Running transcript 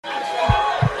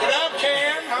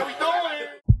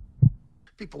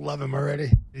People love him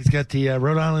already. He's got the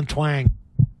Rhode Island twang.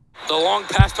 The long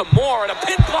pass to Moore and a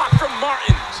pin block from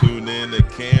Martin. Tune in to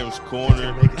Cam's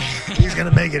Corner. He's going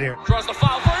to make it here. Draws the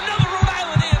foul for another Rhode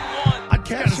Island and one.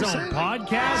 Podcast his own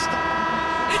podcast.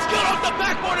 It's good off the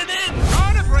backboard and in.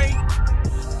 On a break.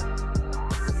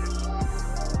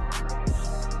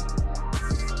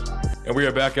 And we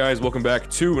are back, guys. Welcome back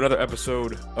to another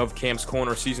episode of Cam's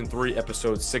Corner, Season 3,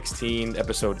 Episode 16,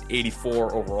 Episode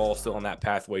 84 overall, still on that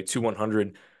pathway to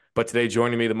 100. But today,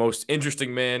 joining me, the most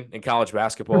interesting man in college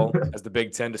basketball, as the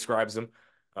Big Ten describes him,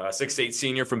 6'8"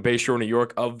 senior from Bayshore, New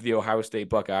York, of the Ohio State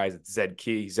Buckeyes. It's Zed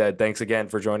Key. Zed, thanks again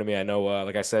for joining me. I know,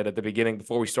 like I said at the beginning,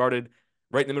 before we started,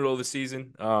 right in the middle of the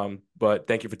season, but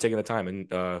thank you for taking the time and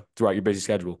throughout your busy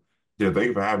schedule. Yeah, thank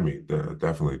you for having me.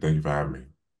 Definitely, thank you for having me.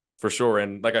 For sure.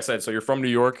 And like I said, so you're from New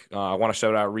York. I want to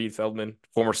shout out Reed Feldman,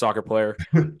 former soccer player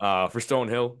for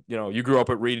Stonehill. You know, you grew up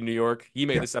at Reed in New York. He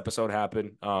made this episode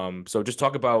happen. So just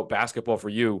talk about basketball for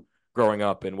you growing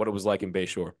up and what it was like in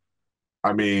Bayshore.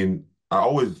 I mean, I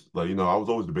was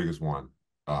always the biggest one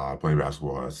playing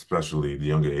basketball, especially the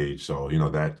younger age. So,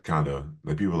 that kind of,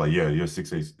 like, people are like, yeah, you're a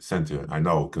 6'8" center. I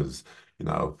know, because,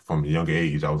 from a younger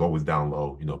age, I was always down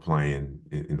low, playing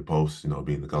in the post,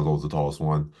 because I was always the tallest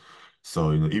one.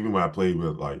 So, even when I played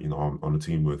with, on the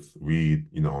team with Reed,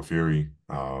 on Fury,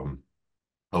 I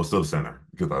was still the center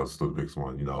because I was still the biggest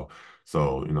one,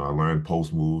 So, I learned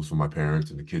post moves from my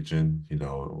parents in the kitchen, with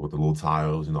the little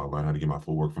tiles, I learned how to get my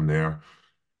footwork from there.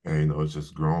 And, it's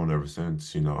just grown ever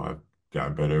since, I've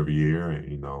gotten better every year.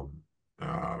 And,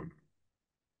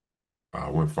 I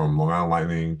went from Long Island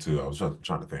Lightning to, I was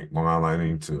trying to think, Long Island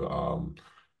Lightning to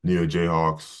New York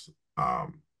Jayhawks,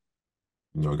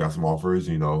 got some offers,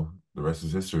 the rest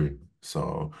is history.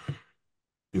 So,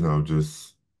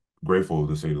 just grateful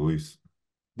to say the least.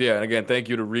 Yeah, and again, thank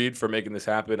you to Reed for making this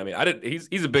happen. I mean,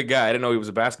 he's a big guy. I didn't know he was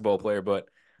a basketball player, but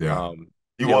he was.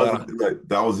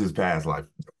 That was his past life.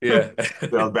 Yeah,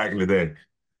 that was back in the day.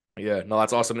 Yeah, no,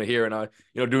 that's awesome to hear. And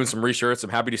doing some research, I'm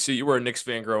happy to see you were a Knicks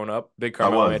fan growing up, big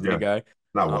Carmelo Anthony guy.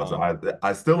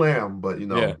 I still am, but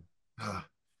Yeah.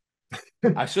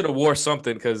 I should have wore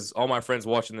something because all my friends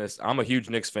watching this, I'm a huge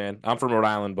Knicks fan. I'm from Rhode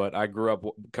Island, but I grew up,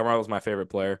 Carmelo was my favorite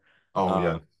player.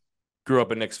 Yeah. Grew up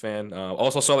a Knicks fan.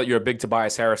 Also saw that you're a big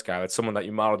Tobias Harris guy. That's someone that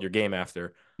you modeled your game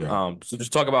after. Yeah. So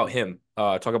just talk about him.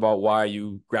 Talk about why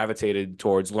you gravitated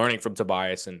towards learning from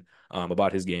Tobias and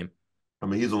about his game. I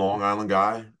mean, he's a Long Island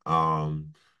guy.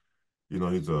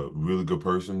 He's a really good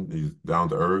person. He's down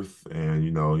to earth, and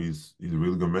he's a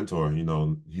really good mentor.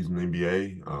 He's in the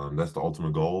NBA. That's the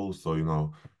ultimate goal. So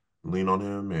lean on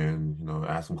him and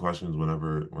ask him questions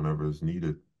whenever it's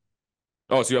needed.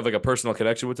 Oh, so you have like a personal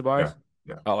connection with Tobias?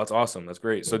 Yeah. Oh, that's awesome. That's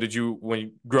great. So when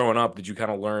you growing up, did you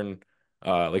kind of learn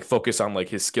like focus on like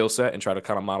his skill set and try to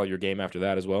kind of model your game after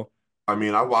that as well? I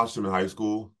mean, I watched him in high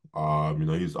school.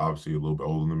 He's obviously a little bit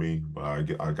older than me, but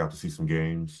I got to see some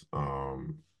games.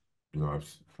 I've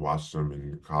watched him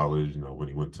in college, when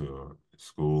he went to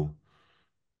school,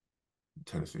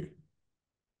 Tennessee.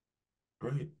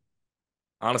 Right?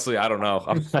 Honestly, I don't know.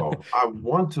 So I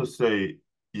want to say,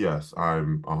 yes,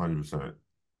 I'm 100%.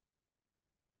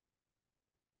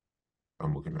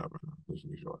 I'm looking at it right now. Just to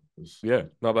make sure. Yeah.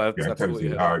 No, but that's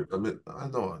Tennessee. absolutely All right. I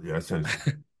know. Yeah, it's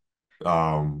Tennessee.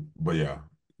 But yeah,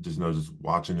 just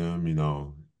watching him,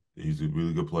 he's a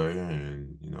really good player,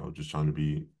 and just trying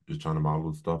to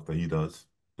model the stuff that he does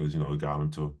because it got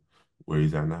him to where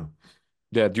he's at now.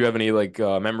 Yeah. Do you have any like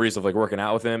memories of like working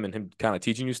out with him and him kind of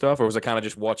teaching you stuff, or was it kind of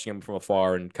just watching him from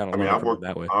afar and kind of learning from him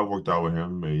that way? I worked out with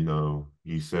him, and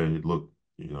he said, "Look,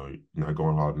 you're not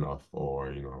going hard enough,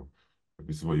 or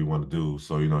this is what you want to do."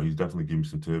 So he's definitely giving me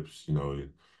some tips,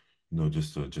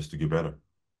 just to get better.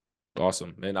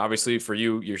 Awesome. And obviously for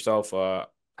you yourself,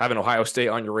 having Ohio State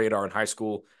on your radar in high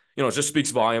school, it just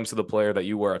speaks volumes to the player that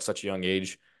you were at such a young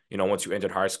age. Once you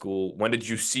entered high school, when did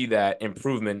you see that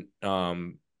improvement,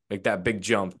 like that big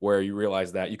jump where you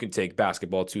realized that you can take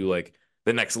basketball to like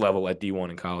the next level at D1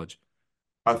 in college?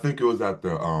 I think it was at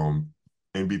the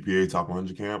NBPA Top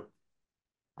 100 camp.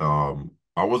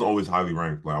 I wasn't always highly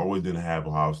ranked. Like, I always didn't have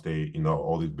Ohio State,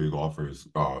 all these big offers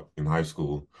in high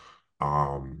school.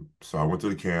 So I went to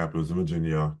the camp. It was in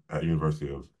Virginia, at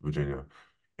University of Virginia,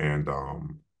 and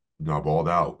I balled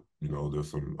out. There's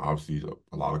some obviously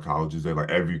a lot of colleges there. Like,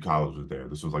 every college was there.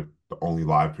 This was like the only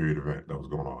live period event that was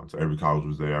going on. So every college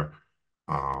was there.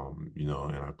 And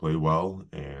I played well,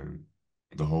 and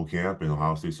the whole camp in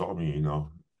Ohio State saw me.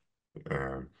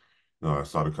 And they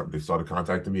started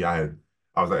contacting me. I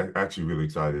was actually really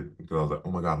excited because I was like,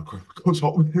 oh my God, Coach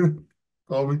Holtman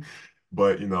called me.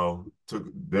 But,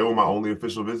 they were my only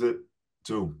official visit.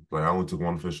 Two. Like I only took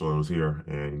one official and it was here,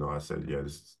 and I said, yeah,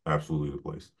 this is absolutely the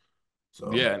place.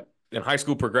 So Yeah, and high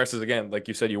school progresses again. Like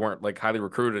you said, you weren't like highly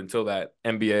recruited until that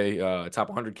NBA top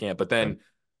 100 camp. But yeah. then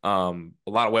a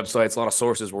lot of websites, a lot of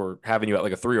sources were having you at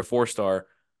like a 3 or 4 star.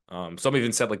 Some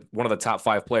even said like one of the top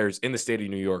 5 players in the state of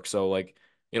New York. So like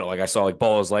like I saw like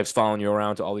Ball is Life's following you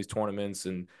around to all these tournaments,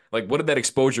 and like what did that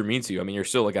exposure mean to you? I mean, you're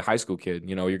still like a high school kid.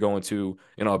 You're going to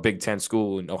a Big Ten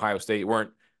school in Ohio State. You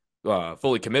weren't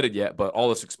fully committed yet, but all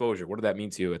this exposure, what did that mean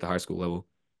to you at the high school level?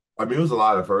 I mean, it was a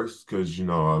lot at first because it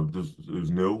was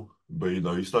new, but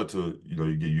you start to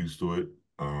you get used to it.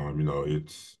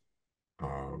 It's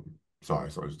um, sorry,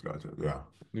 just got to yeah.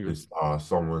 It's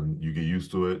someone you get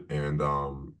used to it, and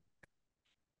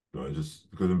just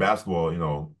because in basketball,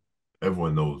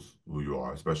 everyone knows who you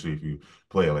are, especially if you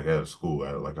play like at a school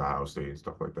at like Ohio State and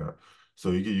stuff like that.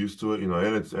 So you get used to it, and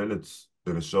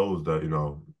it shows that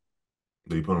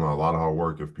that you put in a lot of hard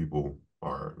work if people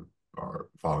are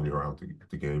following you around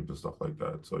to games and stuff like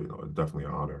that. So it's definitely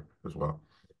an honor as well.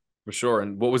 For sure.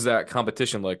 And what was that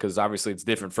competition like? Because obviously it's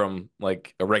different from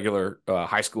like a regular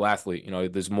high school athlete.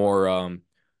 There's more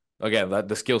again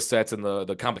the skill sets and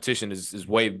the competition is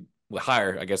way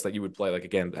higher. I guess that you would play like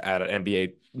again at an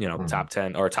NBA Mhm. top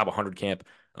 10 or top 100 camp.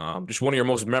 Just one of your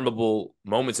most memorable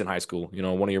moments in high school.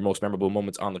 One of your most memorable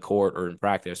moments on the court or in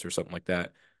practice or something like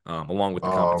that. Along with the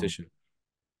Um, competition.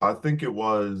 I think it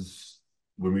was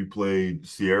when we played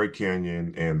Sierra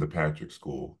Canyon and the Patrick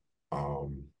School.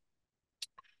 Um,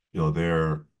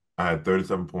 there I had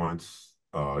 37 points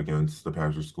against the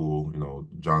Patrick School.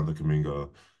 Jonathan Kaminga,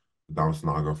 Dom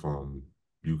Snaga from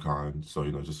UConn. So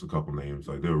just a couple names.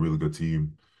 Like they're a really good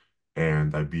team,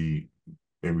 and we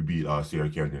beat Sierra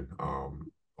Canyon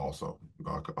also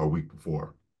a week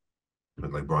before,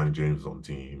 and like Brian James was on the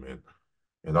team,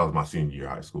 and that was my senior year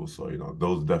of high school. So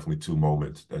those are definitely two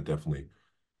moments that definitely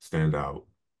stand out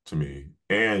to me.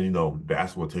 And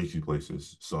basketball takes you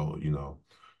places. So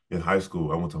in high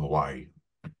school I went to Hawaii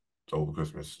over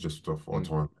Christmas just for a Mm.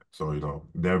 tournament. So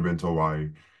never been to Hawaii.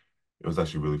 It was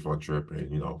actually a really fun trip,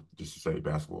 and just to say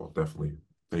basketball definitely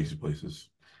takes you places.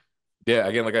 Yeah,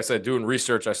 again, like I said, doing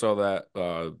research, I saw that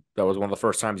that was one of the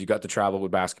first times you got to travel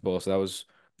with basketball. So that was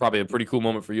probably a pretty cool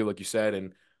moment for you, like you said.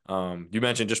 And you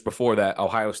mentioned just before that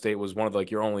Ohio State was one of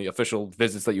like your only official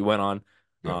visits that you went on.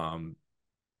 Yeah. Um,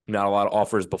 Not a lot of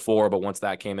offers before, but once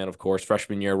that came in, of course,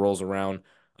 freshman year rolls around.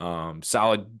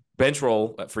 Solid bench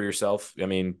role for yourself. I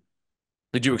mean,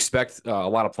 did you expect a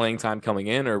lot of playing time coming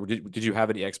in, or did you have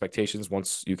any expectations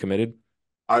once you committed?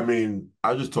 I mean,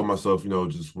 I just told myself,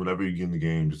 just whenever you get in the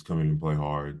game, just come in and play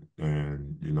hard.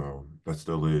 And, that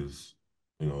still is,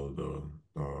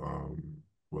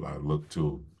 what I look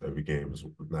to every game is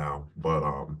now.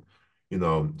 But,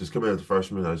 just coming as a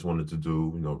freshman, I just wanted to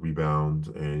do, rebound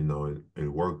and, it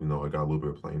worked. I got a little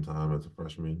bit of playing time as a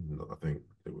freshman. I think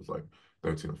it was like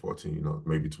 13 or 14,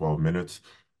 maybe 12 minutes.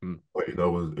 Mm. But, it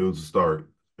was a start.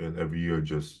 And every year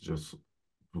just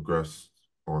progressed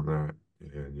on that.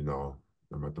 And,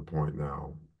 I'm at the point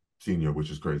now, senior,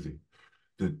 which is crazy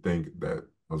to think that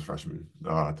I was a freshman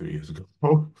 3 years ago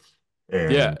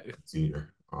Yeah, and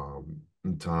senior.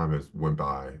 Time has went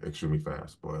by extremely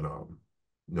fast, but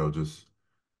just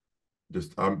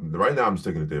right now I'm just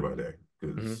taking it day by day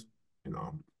mhm. because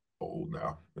I'm old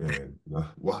now and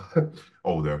well,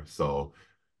 older, so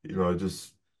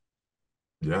just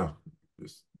yeah,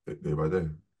 just day by day.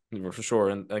 For sure.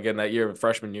 And again, that year,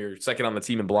 freshman year, second on the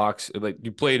team in blocks. Like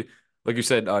you played, like you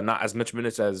said, not as much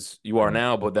minutes as you are Mhm.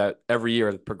 now, but that every year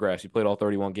it progressed. You played all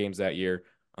 31 games that year.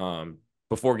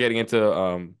 Before getting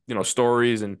into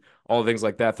stories and all things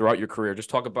like that throughout your career, just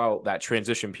talk about that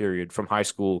transition period from high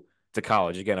school to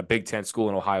college. Again, a Big Ten school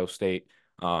in Ohio State.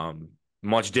 Um,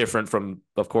 Much different from,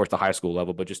 of course, the high school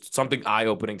level, but just something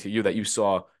eye-opening to you that you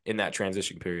saw in that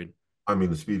transition period. I mean,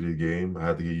 the speed of the game, I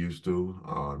had to get used to.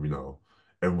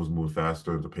 Everyone's moving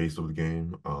faster, the pace of the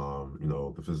game,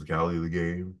 the physicality of the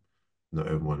game.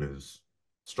 Everyone is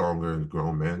stronger and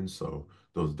grown men. So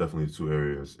those are definitely two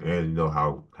areas. And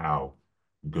how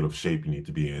good of shape you need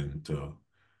to be in to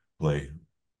play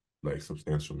like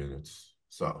substantial minutes.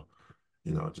 So,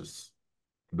 just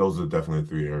those are definitely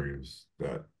three areas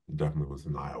that definitely was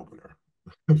an eye opener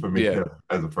for me Yeah.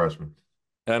 as a freshman.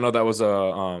 And I know that was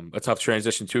a tough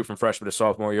transition too from freshman to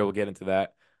sophomore year. We'll get into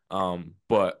that.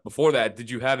 But before that, did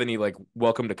you have any like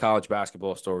welcome to college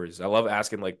basketball stories? I love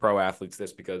asking like pro athletes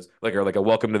this because like or like a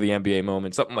welcome to the NBA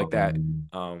moment, something like that.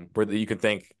 Um, Where you can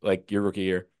think like your rookie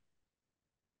year.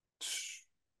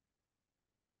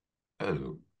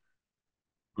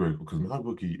 Great, because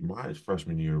my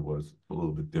freshman year was a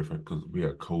little bit different because we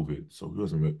had COVID, so we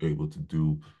wasn't able to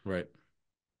do Right.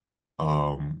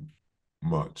 um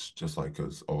much, just like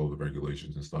because all the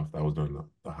regulations and stuff. That was during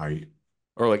the height.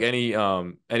 Or like any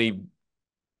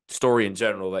story in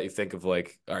general that you think of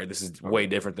like, all right, this is way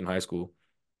different than high school.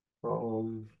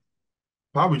 Um,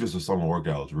 Probably just the summer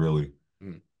workouts, really.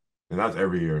 Mm. And that's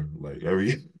every year. Like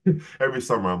every every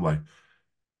summer, I'm like,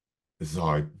 this is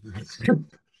hard.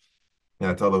 And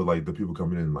I tell them like the people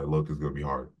coming in, like, look, it's gonna be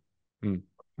hard. Mm.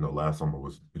 Last summer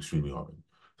was extremely hard.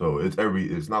 So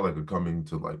it's not like a coming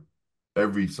to like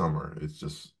every summer. It's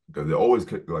just because they always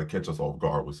like catch us off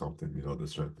guard with something, the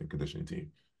strength and conditioning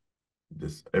team.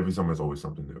 This every summer is always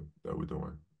something new that we're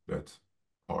doing. That's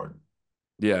hard.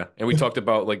 Yeah. And we talked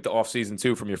about like the off season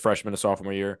too, from your freshman to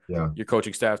sophomore year. Yeah. Your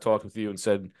coaching staff talked with you and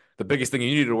said the biggest thing you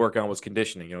needed to work on was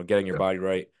conditioning, getting your Yeah. body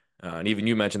right. And even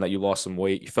you mentioned that you lost some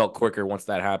weight. You felt quicker once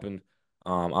that happened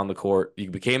on the court. You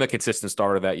became a consistent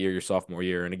starter that year, your sophomore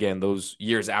year. And again, those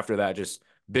years after that, just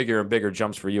bigger and bigger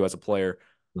jumps for you as a player.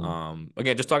 Mm.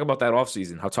 Again, just talk about that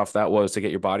offseason, how tough that was to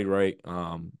get your body right.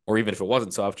 Or even if it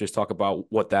wasn't tough, just talk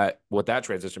about what that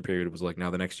transition period was like now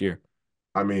the next year.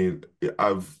 I mean,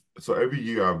 so every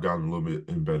year I've gotten a little bit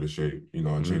in better shape, and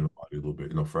Mhm. changed my body a little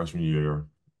bit. Freshman year,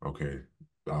 okay,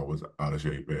 I was out of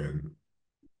shape and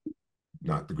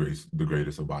not the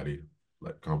greatest of body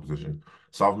like composition.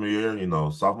 Sophomore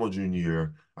year, sophomore junior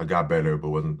year, I got better, but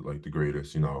wasn't like the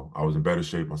greatest. I was in better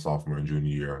shape my sophomore and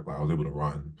junior year. Like I was able to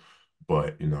run,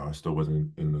 but I still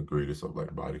wasn't in the greatest of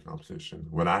like body composition.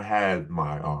 When I had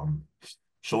my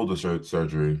shoulder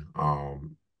surgery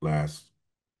last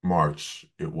March,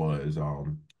 it was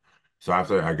so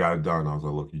after I got it done, I was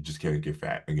like, look, you just can't get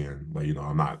fat again. Like,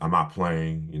 I'm not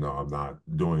playing, I'm not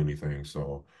doing anything.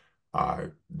 So I,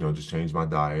 just changed my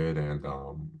diet and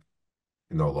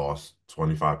lost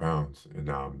 25 pounds. And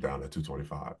now I'm down at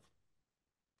 225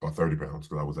 or 30 pounds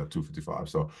because I was at 255.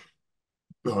 So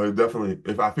it definitely,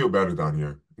 if I feel better down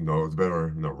here, it's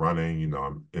better, running,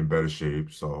 I'm in better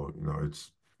shape. So,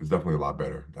 it's definitely a lot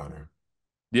better down here.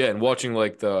 Yeah, and watching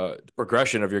like the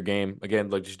progression of your game again,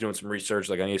 like just doing some research,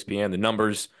 like on ESPN, the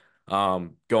numbers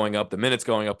going up, the minutes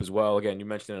going up as well. Again, you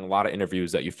mentioned in a lot of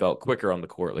interviews that you felt quicker on the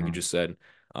court, like you just said.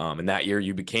 And that year,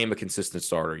 you became a consistent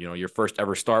starter. Your first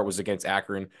ever start was against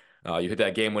Akron. You hit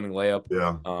that game-winning layup.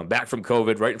 Yeah. Back from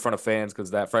COVID, right in front of fans,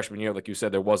 because that freshman year, like you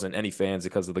said, there wasn't any fans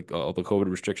because of the COVID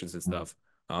restrictions and stuff.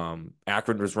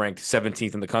 Akron was ranked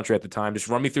 17th in the country at the time. Just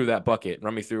run me through that bucket.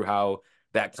 Run me through how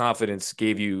that confidence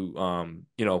gave you,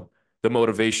 the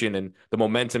motivation and the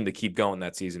momentum to keep going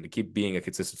that season, to keep being a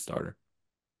consistent starter.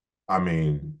 I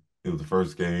mean, it was the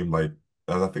first game, like,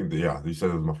 I think that, yeah, you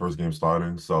said it was my first game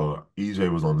starting. So EJ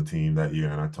was on the team that year,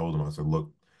 and I told him, I said, look,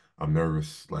 I'm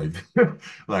nervous, like,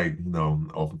 like, in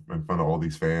front of all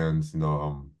these fans,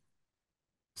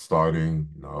 starting,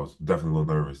 I was definitely a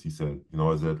little nervous. He said,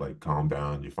 is it like, calm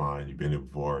down, you're fine, you've been here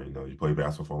before, you played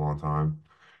basketball for a long time.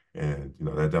 And,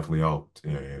 that definitely helped.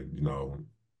 And,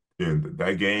 in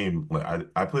that game, like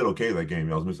I played okay that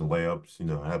game. I was missing layups.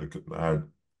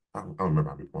 I don't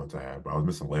remember how many points I had, but I was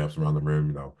missing layups around the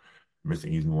rim.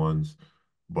 Missing easy ones.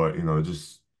 But it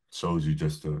just shows you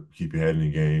just to keep your head in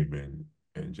the game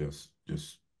and just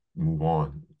move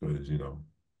on because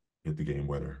hit the game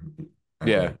winner.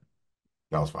 Yeah,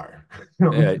 That was fire.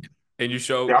 yeah, and Yeah, I'm you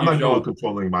not good with showed,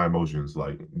 controlling my emotions.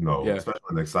 Like, yeah. especially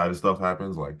when excited stuff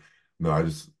happens. Like, no, I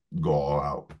just go all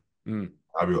out. Mm.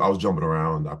 I was jumping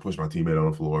around. I pushed my teammate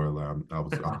on the floor. Like, I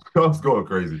was going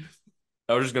crazy.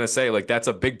 I was just gonna say, like, that's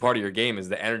a big part of your game is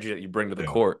the energy that you bring to the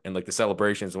Yeah. court and like the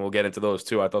celebrations, and we'll get into those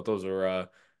too. I thought those were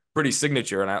pretty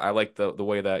signature, and I like the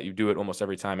way that you do it almost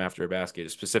every time after a basket,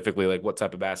 specifically like what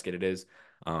type of basket it is.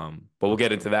 But we'll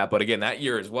get into that. But again, that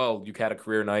year as well, you had a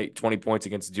career night, 20 points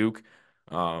against Duke,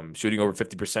 shooting over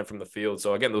 50% from the field.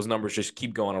 So again, those numbers just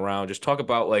keep going around. Just talk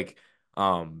about like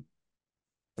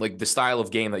the style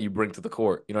of game that you bring to the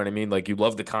court. You know what I mean? Like you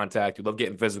love the contact, you love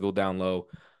getting physical down low.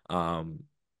 Um,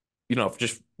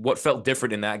 just what felt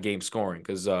different in that game scoring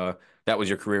because that was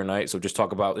your career night. So just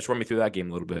run me through that game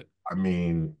a little bit. I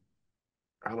mean,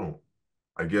 I don't.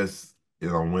 I guess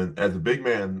when as a big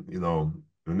man,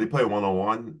 when they play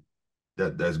 1-on-1,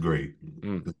 that's great.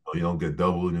 Mm. You don't get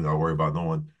doubled. You got to worry about no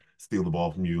one steal the ball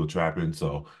from you or trapping.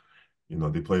 So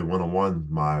they played 1-on-1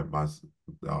 my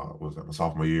what was that my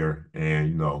sophomore year,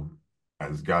 and I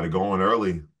just got it going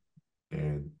early,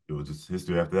 and it was just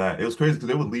history after that. It was crazy because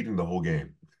they were leading the whole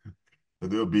game.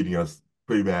 They were beating us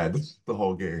pretty bad the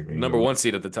whole game. And, Number one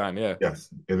seed at the time, yeah. yes,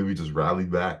 and then we just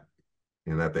rallied back,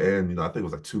 and at the end, I think it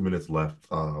was like 2 minutes left.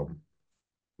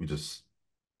 We just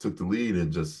took the lead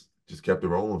and just kept it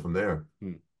rolling from there.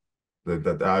 Mm.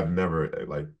 That I've never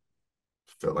like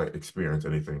felt like experienced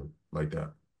anything like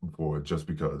that before, just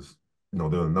because they're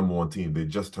the number one team. They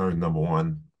just turned number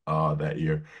one that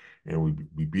year, and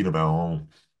we beat them at home.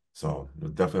 So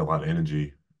there's definitely a lot of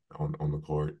energy on the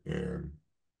court. And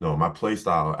no, my play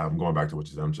style. I'm going back to what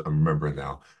you said. I'm remembering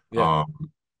now. Yeah,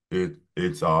 Um,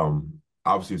 it's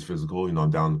obviously it's physical.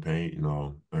 Down the paint.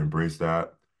 I embrace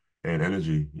that and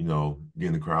energy.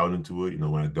 Getting the crowd into it.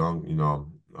 When I dunk.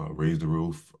 Raise the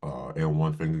roof. And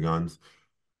one finger guns.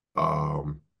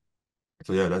 Um,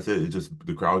 so yeah, that's it. It just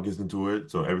the crowd gets into it.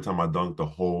 So every time I dunk, the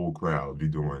whole crowd be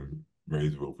doing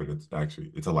raise roof, and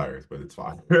it's hilarious, but it's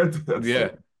fine. That's yeah,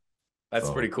 it. that's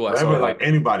pretty So cool. I saw whenever like that.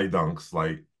 anybody dunks,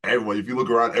 like everyone, if you look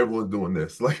around, everyone's doing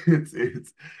this. Like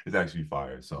it's actually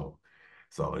fire. So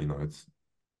it's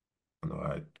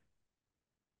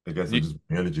I guess You, it's just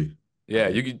energy. yeah,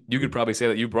 you could probably say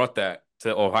that you brought that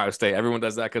to Ohio State. Everyone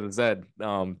does that because it's Ed.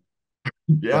 But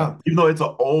Yeah, even though it's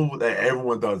an old that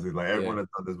everyone does it, like yeah. everyone has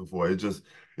done this before.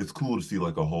 It's cool to see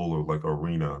like a whole like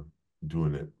arena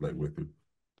doing it like with you.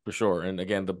 For sure. And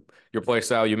again, your play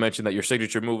style, you mentioned that your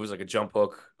signature move is like a jump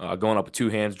hook, going up with two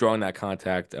hands, drawing that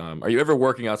contact. Are you ever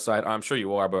working outside? I'm sure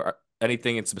you are, but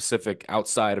anything in specific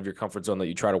outside of your comfort zone that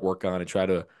you try to work on and try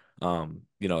to,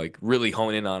 like really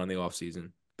hone in on the off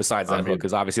season besides I that hook? mean,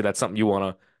 Because obviously that's something you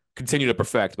want to continue to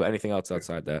perfect, but anything else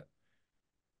outside that?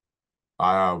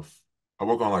 I have I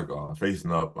work on like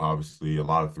facing up, obviously a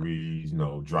lot of threes,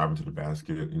 driving to the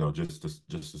basket, just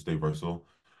to stay versatile.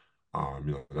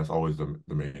 That's always the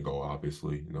main goal,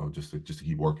 obviously, just to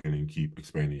keep working and keep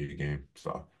expanding your game.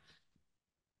 So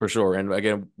For sure. And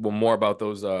again, well, more about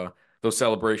those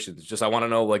celebrations. Just I want to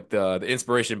know like the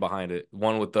inspiration behind it.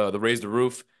 One with the raise the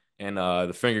roof and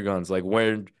the finger guns. Like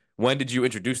when did you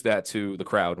introduce that to the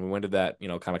crowd? And when did that,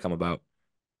 kind of come about?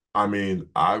 I mean,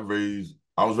 I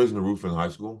was raising the roof in high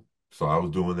school, so I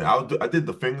was doing that. I did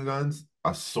the finger guns.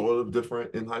 I sort of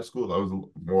different in high school. I was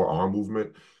more arm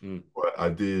movement, Mm, but I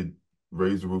did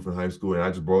raise the roof in high school, and I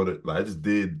just brought it. Like I just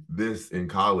did this in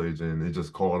college, and it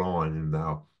just caught on, and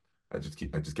now I just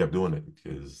kept doing it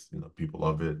because people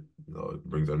love it. It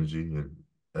brings energy, and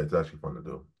it's actually fun to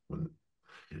do when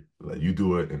like you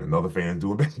do it, and another fan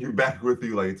doing it back with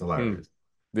you. Like it's mm, hilarious.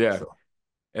 yeah. So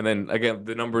And then again,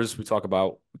 the numbers we talked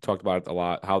about it a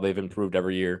lot, how they've improved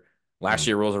every year. Last mm.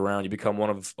 year rolls around, you become one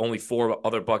of only four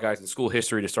other Buckeyes in school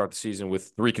history to start the season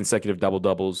with three consecutive double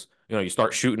doubles. You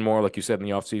start shooting more, like you said in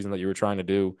the offseason that you were trying to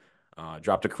do.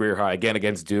 Dropped a career high again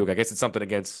against Duke. I guess it's something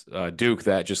against Duke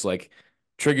that just like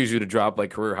triggers you to drop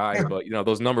like career highs. But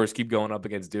those numbers keep going up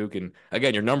against Duke, and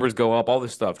again, your numbers go up. All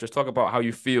this stuff. Just talk about how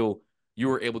you feel you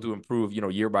were able to improve.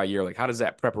 Year by year. Like how does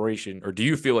that preparation, or do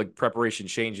you feel like preparation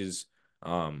changes?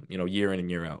 Year in and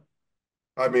year out.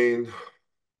 I mean.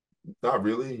 Not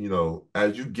really,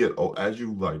 as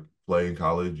you like play in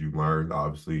college, you learn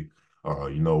obviously,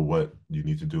 you know what you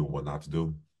need to do and what not to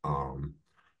do.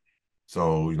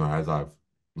 So as I've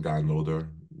gotten older,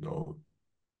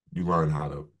 you learn how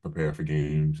to prepare for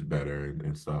games better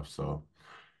and stuff. So,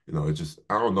 it just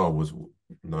I don't know, was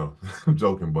no, I'm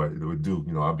joking, but with Duke,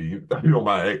 I'll be on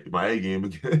my A game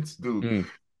against Duke.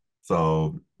 Mm,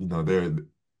 So, they're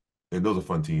and those are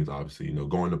fun teams, obviously.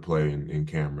 Going to play in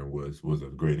Cameron was a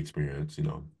great experience.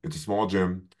 It's a small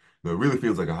gym. It really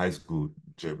feels like a high school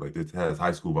gym. Like it has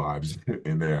high school vibes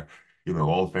in there.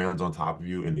 All the fans on top of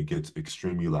you, and it gets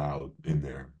extremely loud in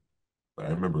there. Like,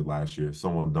 I remember last year,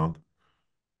 someone dunked,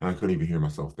 and I couldn't even hear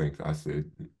myself think. I said,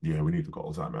 "Yeah, we need to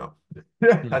call a timeout."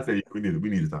 Yeah, I mm. said, we need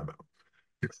a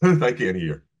timeout." I can't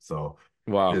hear. So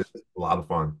Wow. it's a lot of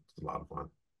fun. It's a lot of fun.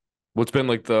 What's been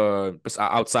like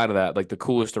outside of that, like the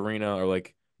coolest arena or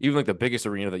like even like the biggest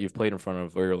arena that you've played in front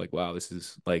of where you're like, wow, this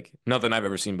is like nothing I've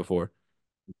ever seen before.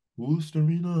 Coolest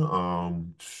arena?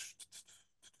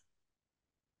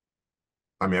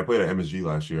 I mean, I played at MSG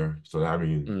last year, so I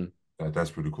mean Mm,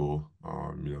 that's pretty cool.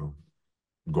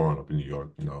 Growing up in New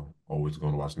York, always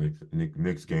going to watch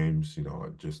Knicks games,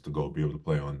 just to go be able to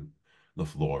play on the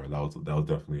floor. That was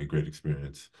definitely a great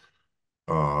experience.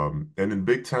 And in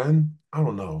Big Ten, I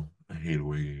don't know. I hate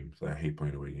away games. I hate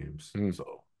playing away games. mm,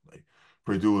 So like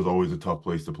Purdue is always a tough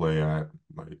place to play at.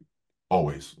 Like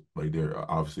always. Like they're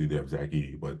obviously they have Zach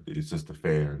Edey, but it's just the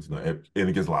fans, and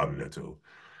it gets loud in there too.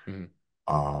 mm.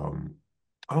 Um,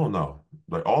 I don't know.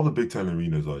 Like all the Big Ten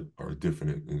arenas are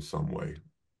different in some way.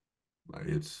 Like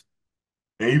it's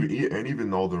and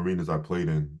even all the arenas I played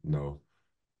in,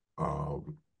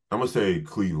 I'm gonna say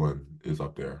Cleveland is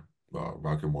up there.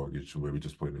 Rocket Mortgage, where we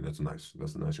just played in. That's nice.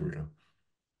 That's a nice arena.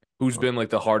 Who's Uh, been like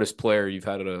the hardest player you've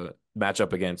had to match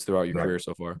up against throughout your Zach career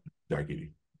so far? Zach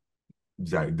Edey.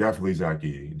 Definitely Zach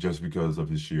Edey, just because of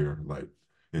his sheer like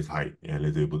his height and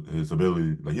his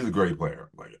ability. Like he's a great player.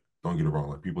 Like don't get it wrong.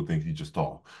 Like people think he's just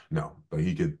tall. No, but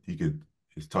he could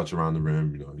his touch around the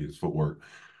rim. His footwork.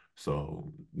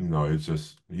 So, it's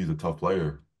just he's a tough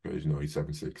player because, he's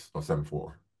 7'6" or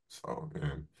 7'4". So,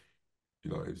 and,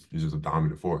 he's just a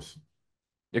dominant force.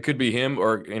 It could be him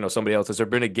or somebody else. Has there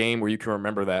been a game where you can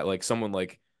remember that like someone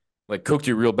like cooked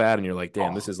you real bad and you're like,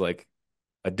 damn, this Oh, is like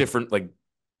a different like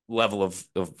level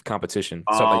of competition,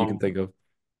 something that you can um, think of.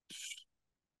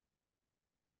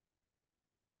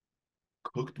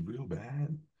 cooked real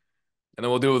bad. And then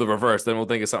we'll do it with the reverse. Then we'll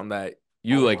think of something that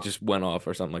you Oh like my, just went off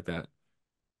or something like that.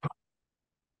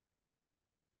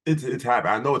 it's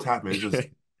happened. I know it's happened. It's just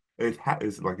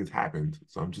it's like it's happened.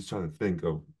 So I'm just trying to think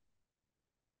of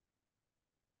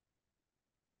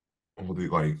all the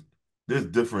like. There's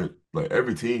different like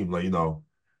every team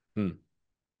Hmm.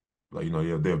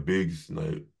 they have bigs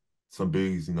like some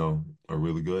bigs are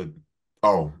really good.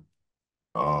 Oh,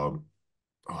 um,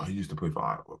 oh, he used to play for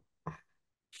Iowa.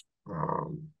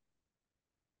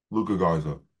 Luka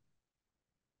Garza.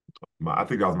 I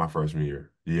think that was my freshman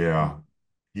year. Yeah,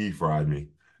 he fried me.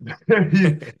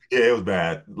 Yeah, it was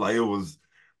bad. Like it was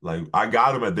like I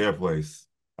got him at their place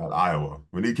at Iowa.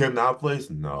 When he came to our place,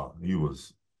 no, he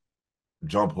was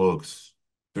jump hooks,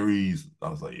 threes. I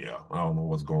was like, yeah, I don't know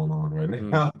what's going on right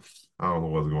Hmm. now. I don't know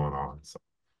what's going on. So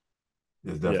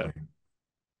it's Yeah. definitely.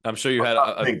 I'm sure you I'm had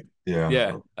trying to a think. Yeah.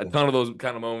 yeah, a ton of those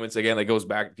kind of moments. Again, that goes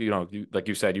back, like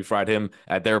you said, you fried him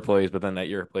at their place, but then at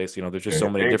your place, there's just so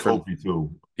Yeah, many and different. Kobe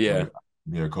too. Yeah, Like,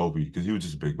 yeah, Kobe, because he was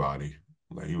just a big body.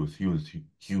 Like he was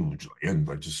huge and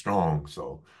like just strong.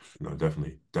 So,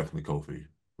 definitely Kobe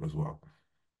as well.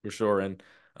 for sure. And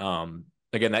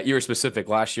again, that year specific,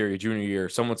 last year, your junior year,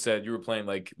 someone said you were playing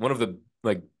like one of the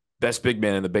like best big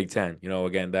men in the Big Ten.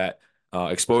 Again, that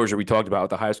exposure we talked about at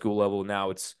the high school level. Now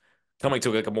it's coming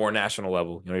to like a more national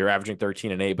level. You're averaging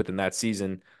 13-8, but then that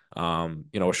season, a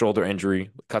shoulder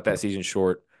injury cut that season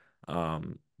short.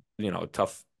 Um,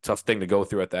 tough thing to go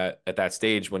through at that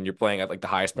stage when you're playing at like the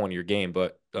highest point of your game.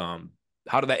 But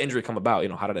how did that injury come about?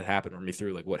 How did it happen? Run me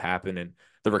through like what happened and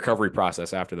the recovery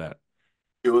process after that.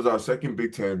 It was our second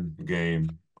Big Ten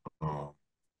game uh,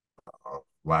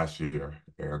 last year,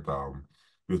 and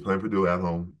we was playing Purdue at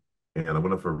home, and I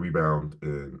went up for a rebound,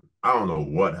 and I don't know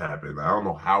what happened. I don't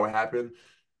know how it happened,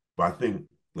 but I think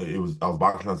like, I was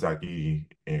boxing on Zach Edey,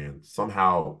 and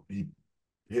somehow he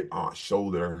hit my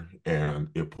shoulder, and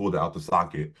it pulled out the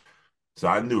socket. So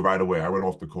I knew right away. I went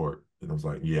off the court, and I was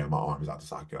like, "Yeah, my arm is out the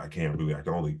socket. I can't really. I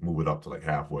can only move it up to like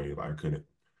halfway. Like I couldn't."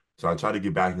 So I tried to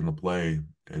get back into play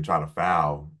and try to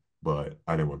foul, but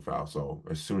I didn't want to foul. So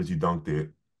as soon as he dunked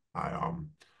it, I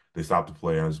they stopped the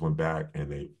play. I just went back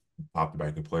and they popped it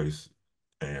back in place.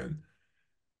 And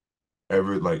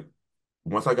every like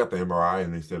once I got the MRI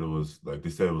and they said it was like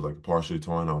partially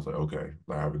torn, I was like, okay,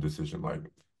 like, I have a decision. Like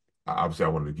obviously I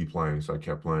wanted to keep playing, so I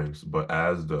kept playing. But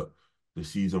as the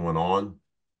season went on,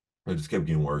 it just kept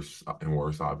getting worse and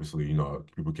worse. Obviously,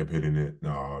 people kept hitting it.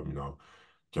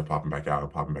 Kept popping back out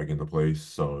and popping back into place.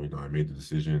 So, I made the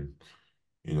decision,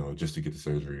 just to get the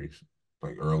surgery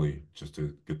like early, just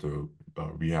to get the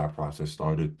rehab process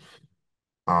started.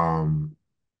 Um,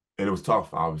 and it was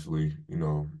tough, obviously,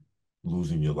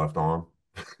 losing your left arm.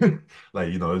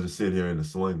 Like, it was just sit here in the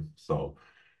sling. So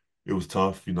it was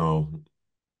tough,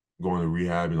 going to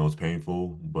rehab, it's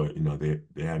painful, but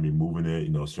they had me moving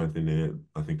it, strengthening it,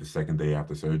 I think the second day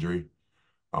after surgery.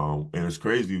 And it's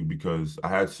crazy because I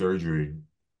had surgery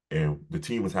and the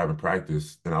team was having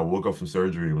practice, and I woke up from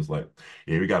surgery and was like,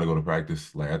 "Yeah, we got to go to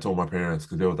practice." Like I told my parents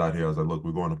because they was out here, I was like, "Look,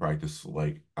 we're going to practice.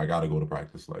 Like I got to go to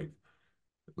practice."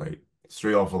 Like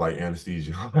straight off of like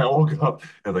anesthesia. I woke up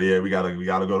and like, "Yeah, we gotta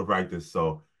go to practice."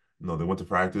 So, they went to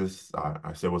practice.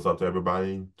 I said what's up to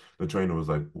everybody. The trainer was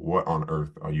like, "What on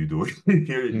earth are you doing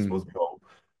here? You're Mm. supposed to be home."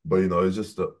 But it's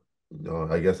just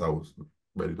I guess I was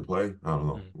ready to play. I don't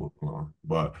know Mm. what's going on,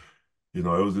 but it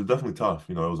was definitely tough.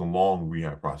 It was a long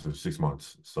rehab process, 6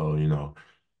 months. So,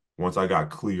 once I got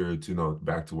cleared,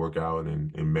 back to work out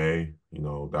in May,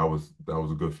 that was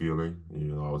a good feeling.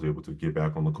 I was able to get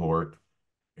back on the court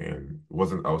and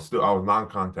wasn't I was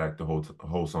non-contact the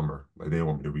whole summer. Like they didn't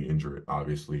want me to re-injure it,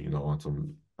 obviously, on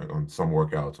some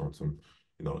workouts, on some,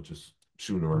 just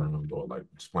shooting around or like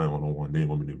just playing one-on-one. They didn't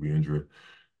want me to re-injure it.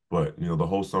 But the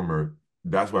whole summer,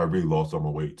 that's where I really lost all my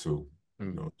weight too.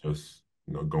 Mm. Just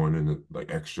going into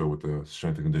like extra with the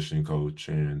strength and conditioning coach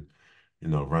and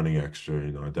running extra.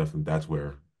 Definitely that's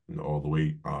where all the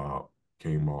weight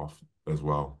came off as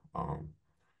well.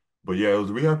 But yeah, it was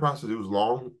a rehab process. It was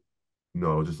long.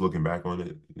 Just looking back on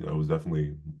it, it was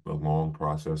definitely a long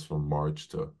process from March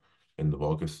to end of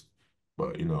August.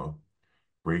 But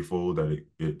grateful that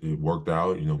it worked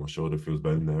out. My shoulder feels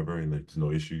better than ever, and like, there's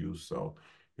no issues. So,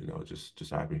 just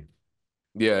happy.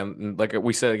 Yeah, and like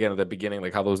we said again at the beginning,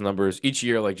 like how those numbers each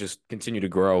year like just continue to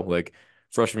grow. Like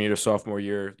freshman year to sophomore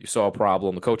year, you saw a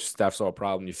problem, the coaching staff saw a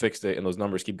problem, you fixed it, and those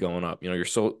numbers keep going up. Your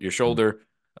shoulder,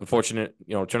 unfortunate,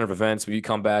 turn of events, but you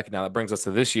come back. Now that brings us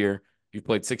to this year. You've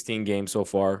played 16 games so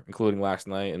far, including last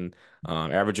night, and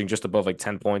averaging just above like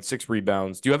 10 points, 6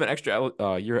 rebounds. Do you have an extra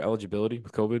year eligibility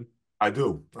with COVID? I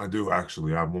do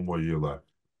actually. I have one more year left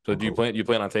So for coach. do you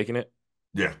plan on taking it?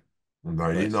 Yeah. No,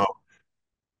 Nice.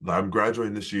 I'm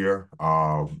graduating this year.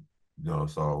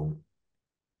 So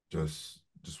just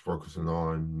focusing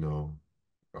on,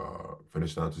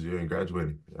 finishing out this year and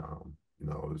graduating.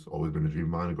 It's always been a dream of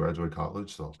mine to graduate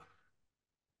college, so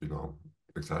you know,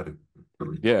 excited.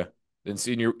 Yeah. And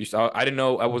I didn't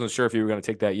know, I wasn't sure if you were going to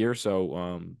take that year.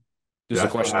 So, this is Yeah, a I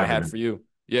still question I have had it. for you.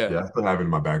 Yeah. Yeah, I still have it in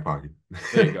my back pocket.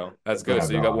 There you go. I That's still good. have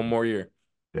So the you got one more year.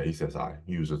 Yeah, he says hi.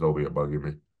 He was just over here bugging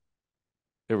me.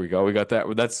 There we go. We got that.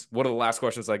 That's one of the last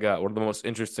questions I got. One of the most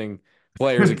interesting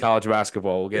players in college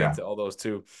basketball. We'll get Yeah. into all those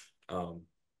too. Um,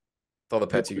 with all the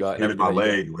He pets you got and hit everything my that you got.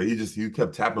 leg. Like he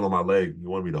kept tapping on my leg. He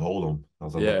wanted me to hold him. I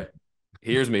was like, Yeah. look,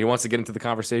 He hears me. He wants to get into the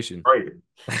conversation. right.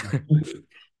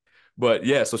 But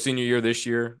yeah, so senior year this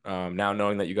year, now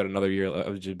knowing that you got another year of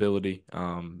eligibility,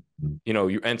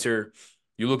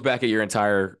 you look back at your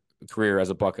entire career as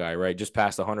a Buckeye, right? Just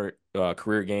past 100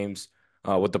 career games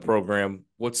with the program.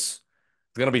 It's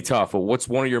gonna be tough, but what's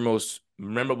one of your most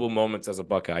memorable moments as a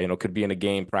Buckeye? Could be in a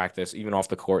game, practice, even off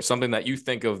the court, something that you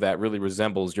think of that really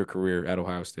resembles your career at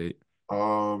Ohio State.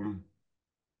 Um,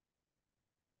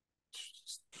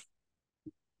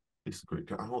 it's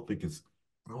great. I don't think it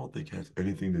has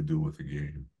anything to do with the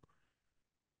game.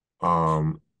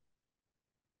 Um,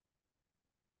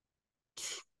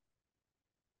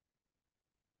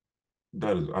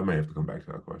 I may have to come back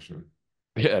to that question.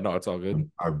 Yeah, no, it's all good.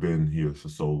 I've been here for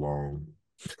so long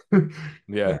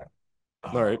Yeah. that,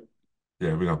 All uh, right. yeah,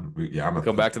 I'm We'll at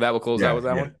come back to that. We'll close out yeah, with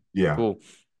that yeah, one. yeah. Cool.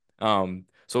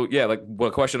 So yeah, like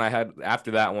what question I had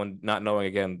after that one, not knowing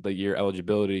again the year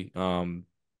eligibility.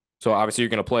 So obviously you're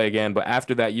gonna play again, but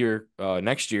after that year,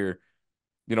 next year,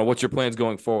 what's your plans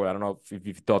going forward? I don't know if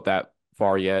you've thought that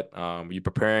far yet. Are you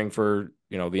preparing for,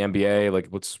 the NBA? Like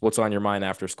what's on your mind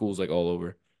after school's like all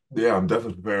over? Yeah, I'm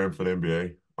definitely preparing for the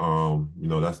NBA.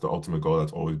 That's the ultimate goal.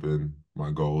 That's always been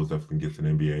my goal is definitely get to the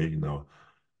NBA.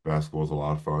 Basketball is a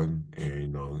lot of fun,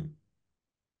 and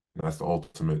that's the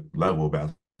ultimate level of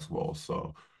basketball.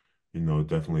 So,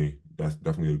 definitely that's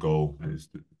definitely the goal is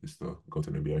to go to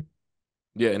the NBA.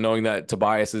 Yeah, and knowing that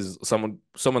Tobias is someone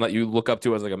that you look up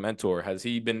to as like a mentor, has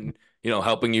he been,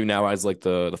 helping you now as like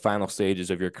the final stages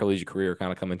of your collegiate career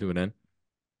kind of coming to an end?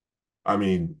 I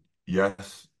mean,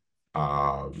 yes,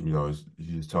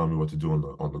 he's telling me what to do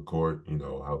on the court.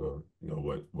 How the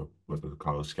what the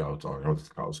college scouts are, what the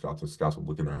college scouts and scouts are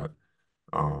looking at.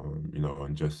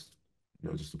 And just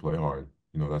to play hard.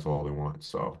 That's all they want.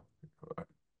 So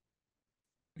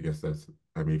I guess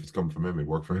I mean, if it's coming from him, it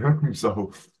worked for him.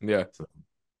 Yeah. So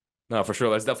No, for sure.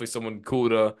 That's definitely someone cool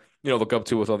to, look up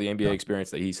to with all the NBA yeah,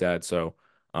 experience that he's had. So,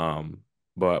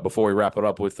 but before we wrap it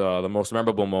up with the most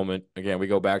memorable moment, again, we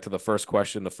go back to the first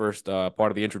question, the first part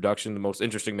of the introduction, the most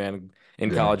interesting man in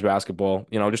yeah, college basketball.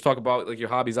 Just talk about like your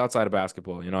hobbies outside of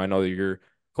basketball. I know that you're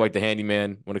quite the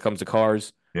handyman when it comes to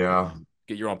cars. yeah,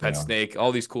 Get your own pet yeah, snake,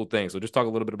 all these cool things. So just talk a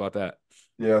little bit about that.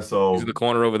 yeah. He's in So the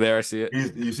corner over there. I see it.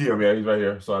 you see him, yeah, he's right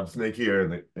here. So I have Snake here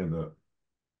and the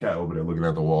cat over there looking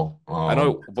at the wall. I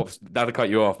know, not to cut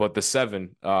you off, but the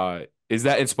seven, is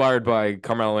that inspired by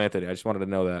Carmelo Anthony? I just wanted to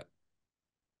know that.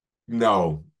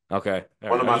 No, Okay. All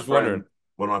one right. of I was my just wondering. friends,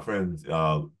 one of my friends,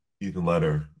 Ethan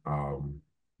Letter,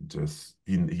 just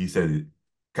he said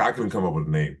I couldn't come up with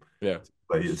a name. Yeah.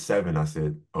 Like it's seven. I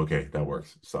said, okay, that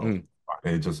works. So Mm.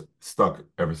 and it just stuck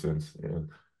ever since. And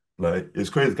like it's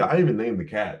crazy. I didn't even named the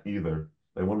cat either.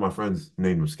 Like one of my friends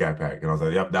named him Scat Pack, and I was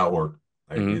like, yep, that worked.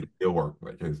 Like Hmm. it'll work.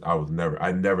 Like 'cause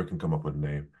I never can come up with a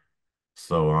name.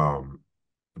 So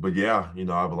but yeah, I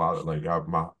have a lot of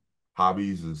my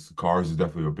hobbies is cars is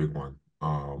definitely a big one.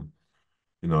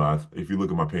 If you look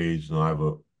at my page, I have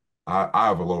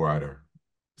a lowrider.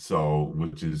 So,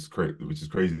 which is crazy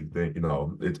to think,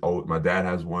 it's old. My dad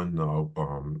has one,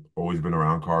 always been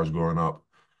around cars growing up.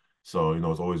 So,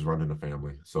 it's always running the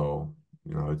family. So,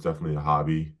 it's definitely a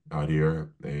hobby out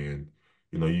here. And,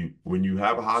 when you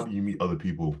have a hobby, you meet other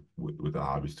people with the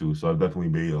hobbies too. So I've definitely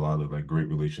made a lot of like great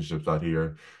relationships out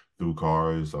here through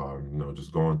cars,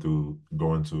 just going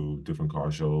to different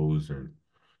car shows and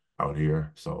out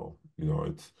here. So,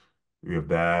 we have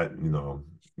that,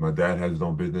 my dad has his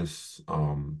own business,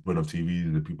 putting up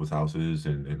TVs at people's houses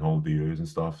and home theaters and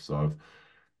stuff. So I've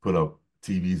put up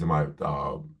TVs in my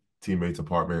teammate's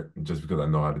apartment just because I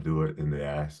know how to do it, and they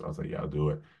asked. I was like, yeah, I'll do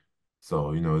it.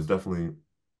 So,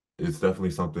 it's definitely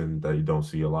something that you don't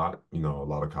see a lot. A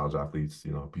lot of college athletes,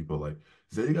 people like,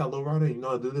 say you got a low rider, you know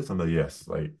how to do this? I'm like, yes,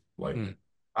 like Mm.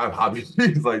 I have hobbies.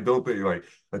 Like, don't think like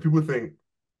people think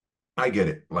I get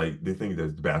it. Like they think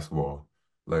that's basketball.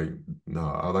 Like, no,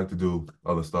 I like to do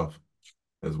other stuff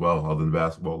as well other than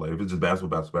basketball. Like if it's just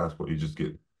basketball, you just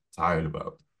get tired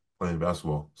about playing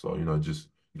basketball. So, just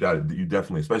you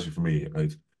definitely, especially for me,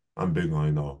 like I'm big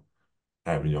on,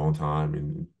 having your own time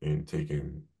and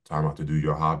taking time out to do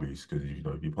your hobbies because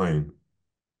if you're playing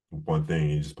one thing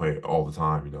and you just play it all the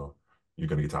time, you're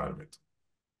gonna get tired of it.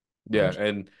 Yeah,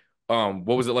 and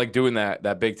what was it like doing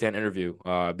that Big Ten interview?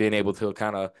 Being able to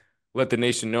kind of let the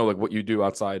nation know like what you do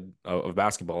outside of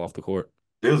basketball off the court.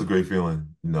 It was a great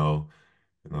feeling,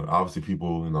 obviously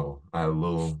people,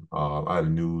 I had a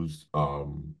news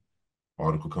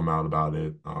article come out about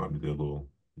it. Did a little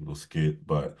skit,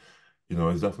 but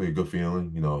it's definitely a good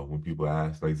feeling, when people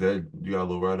ask, like, Zed, you got a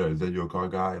little rider? Is that your car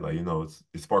guy? Like,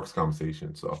 it sparks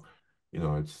conversation. So,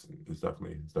 it's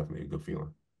definitely a good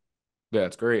feeling. Yeah,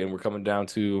 it's great. And we're coming down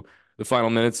to the final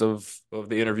minutes of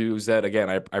the interview. Zed, again,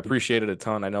 I appreciate it a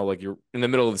ton. I know like you're in the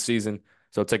middle of the season,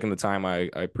 so taking the time, I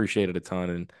appreciate it a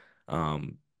ton.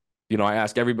 And I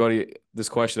ask everybody this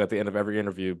question at the end of every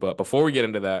interview. But before we get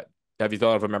into that, have you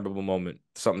thought of a memorable moment,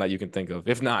 something that you can think of?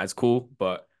 If not, it's cool,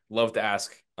 but love to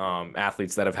ask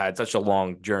athletes that have had such a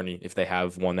long journey if they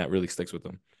have one that really sticks with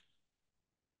them.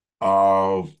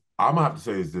 Uh, I'm gonna have to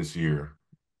say it's this year.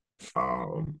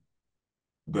 Um,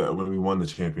 when we won the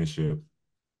championship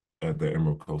at the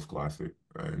Emerald Coast Classic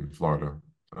in Florida,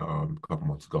 a couple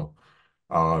months ago.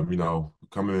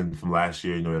 Coming in from last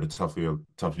year, we had a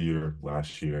tough year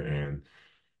last year, and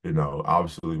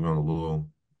obviously we're on a little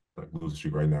like losing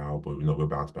streak right now, but we'll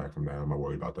bounce back from that. I'm not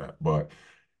worried about that. But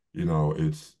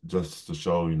it's just to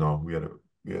show, we had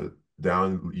a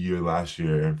down year last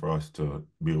year, and for us to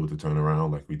be able to turn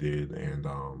around like we did and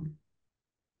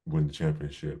win the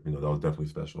championship, that was definitely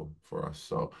special for us.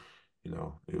 So,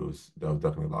 that was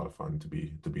definitely a lot of fun to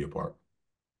be a part.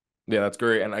 Yeah, that's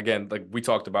great. And again, like we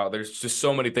talked about, there's just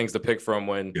so many things to pick from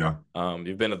when Yeah.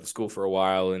 you've been at the school for a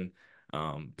while and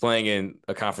playing in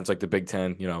a conference like the Big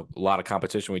Ten, a lot of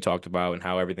competition we talked about and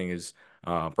how everything is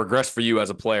progressed for you as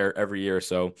a player every year.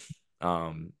 So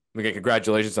again,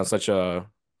 congratulations on such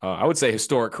I would say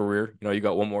historic career. You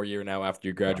got one more year now after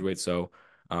you Yeah. graduate. So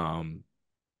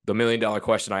the $1 million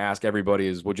question I ask everybody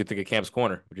is, what'd you think of Camp's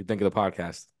Corner? What'd you think of the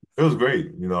podcast? It was great.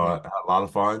 I Yeah. had a lot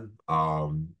of fun.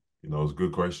 It was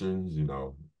good questions,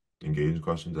 engaging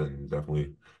questions, and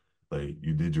definitely like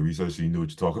you did your research, so you knew what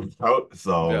you're talking about.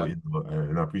 So, Yeah.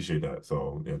 and I appreciate that.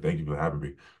 So, yeah, thank you for having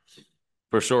me.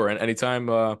 For sure. And anytime,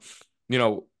 you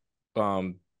know,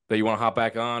 um, that you want to hop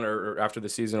back on or after the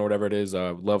season or whatever it is,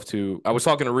 love to. I was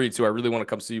talking to Reed too. I really want to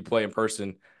come see you play in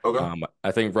person. Okay.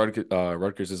 I think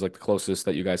Rutgers is like the closest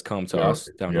that you guys come to Yeah. us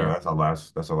down Yeah, here. that's our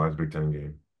last Big Ten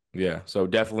game. Yeah. So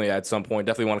definitely at some point,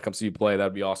 definitely want to come see you play.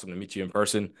 That'd be awesome to meet you in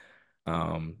person.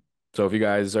 Um, so if you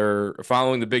guys are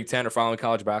following the Big Ten or following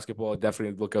college basketball,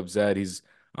 definitely look up Zed. He's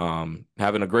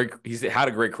he's had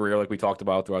a great career like we talked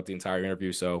about throughout the entire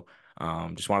interview. So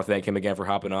just want to thank him again for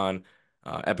hopping on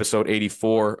episode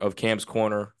 84 of Cam's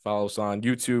Corner. Follow us on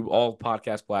YouTube, all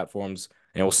podcast platforms,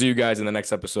 and we'll see you guys in the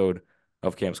next episode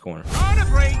of Cam's Corner. On a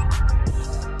break.